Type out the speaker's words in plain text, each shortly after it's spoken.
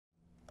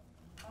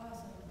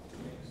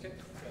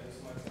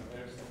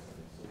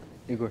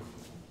Igor.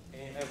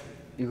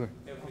 Igor.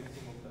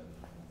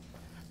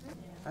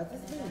 Has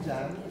this been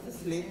jammed? Is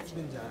this late? It's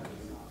been jammed.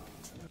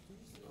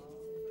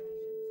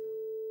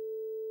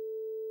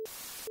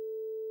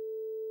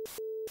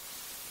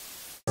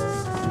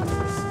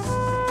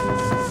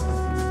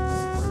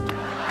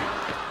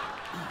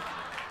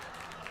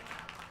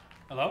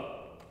 Hello?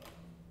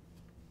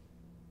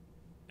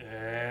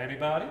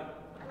 Anybody?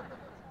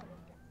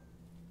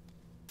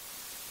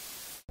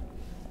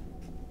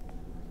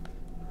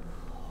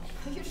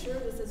 Are you sure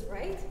this is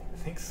right? I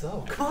think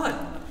so. Come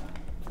on!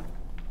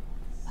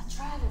 But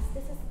Travis,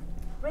 this is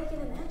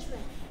breaking and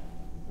entering.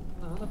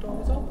 No, the door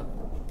was open.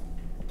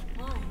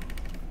 Why?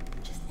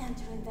 Just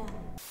entering then.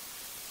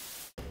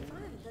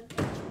 Fine, then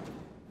enter.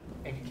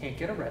 And you can't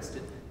get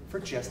arrested for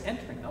just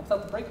entering, not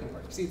without the breaking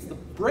part. You see, it's the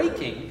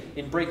breaking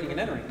in breaking and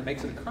entering that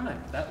makes it a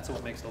crime. That's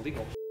what makes it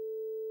illegal.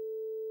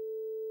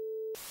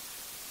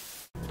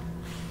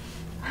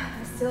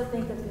 I still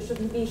think that we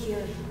shouldn't be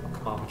here. Oh,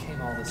 come on, we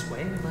came all this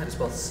way. We might as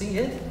well see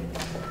it.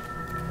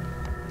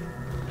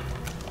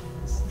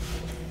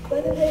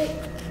 By the way,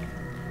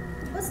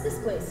 what's this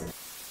place?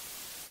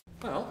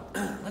 Well,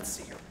 let's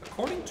see here.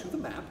 According to the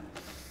map,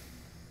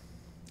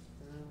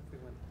 if we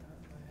went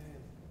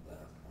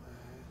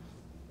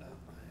that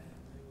way,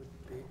 we would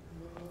be...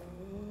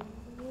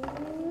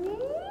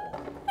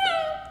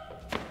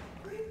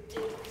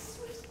 Ridiculous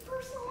Swiss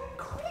personal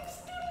recording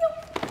studio!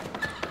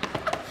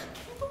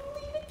 Can't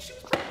believe it! She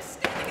was like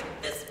standing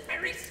in this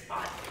very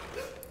spot!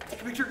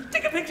 Take a picture!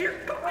 Take a picture!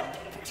 Go on,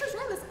 take a picture!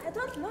 Travis, I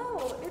don't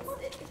know.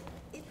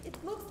 It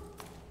looks,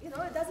 you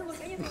know, it doesn't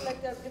look anything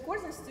like the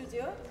recording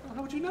studio. Well,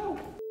 how would you know?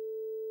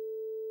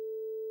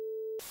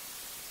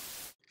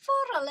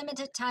 For a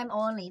limited time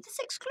only, this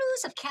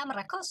exclusive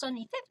camera costs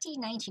only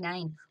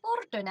 $15.99.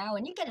 Order now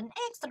and you get an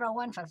extra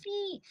one for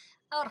free.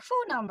 Our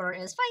phone number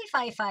is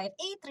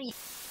 555-83.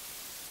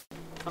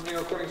 How many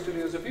recording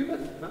studios have you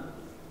been? Huh?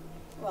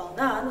 Well,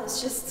 none.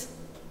 It's just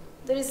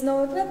there is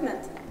no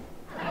equipment.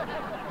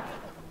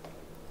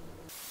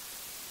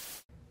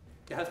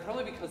 Yeah, it's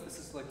probably because this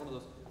is like one of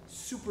those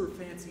super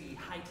fancy,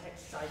 high-tech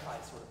sci-fi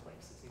sort of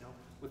places, you know,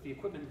 with the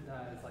equipment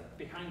is like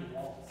behind the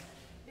walls.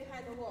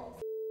 Behind the walls.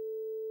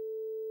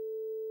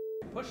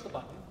 Push the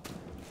button,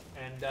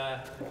 and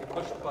if you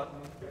push the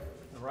button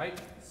in the right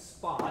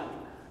spot,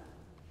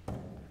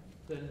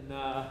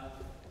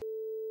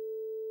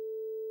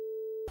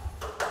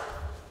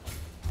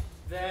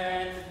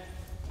 then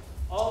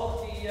all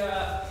of the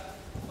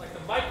like the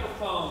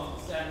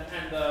microphones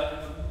and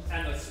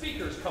the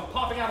speakers come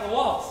popping out of the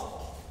walls.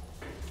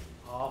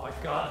 Oh my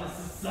God, this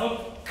is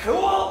so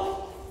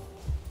cool!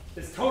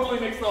 This totally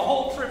makes the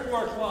whole trip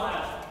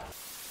worthwhile.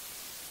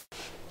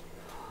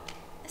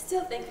 I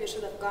still think we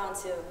should have gone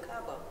to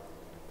Cabo.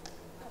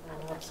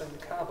 What's in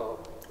Cabo?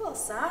 Well,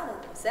 sun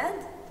and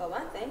sand, for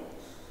one thing.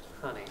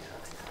 Honey,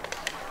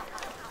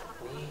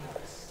 we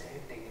are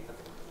standing in the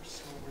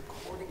personal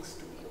recording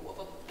studio of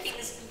a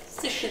famous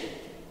musician.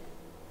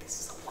 This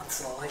is a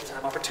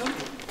once-in-a-lifetime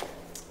opportunity.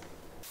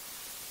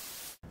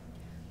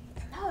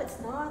 No, it's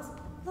not.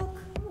 Look,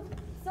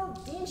 it's so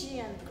dingy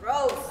and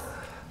gross.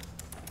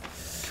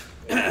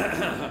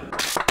 Yeah,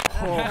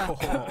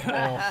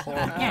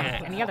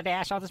 and the other day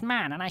I saw this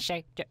man and I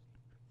say,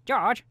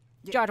 George,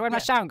 where'd my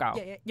sound go?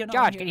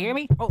 George, can you hear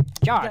me? Oh,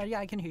 George. Yeah,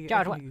 I can hear you.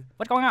 George,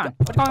 what's going on?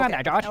 What's going on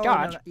there, George?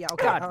 George,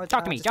 George,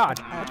 talk to me, George.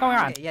 What's going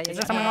on? Is there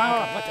something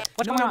wrong?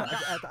 What's going on?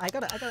 I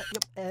got it.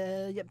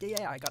 Yep,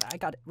 I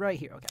got it right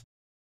here. Okay.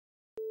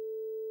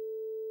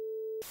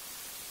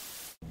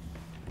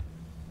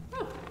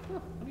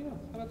 What do you know?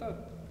 How about that?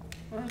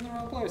 We're in the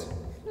wrong place.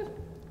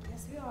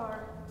 Yes, we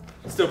are.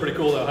 Still pretty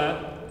cool though,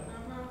 huh?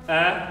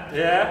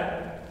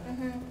 Yeah?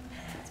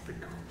 That's pretty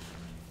cool.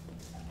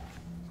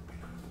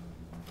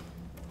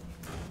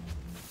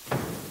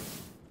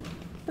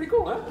 Pretty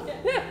cool, huh?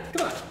 Yeah,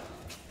 come on.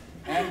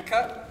 And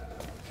cut.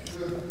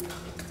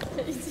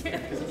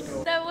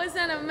 That was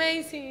an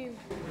amazing.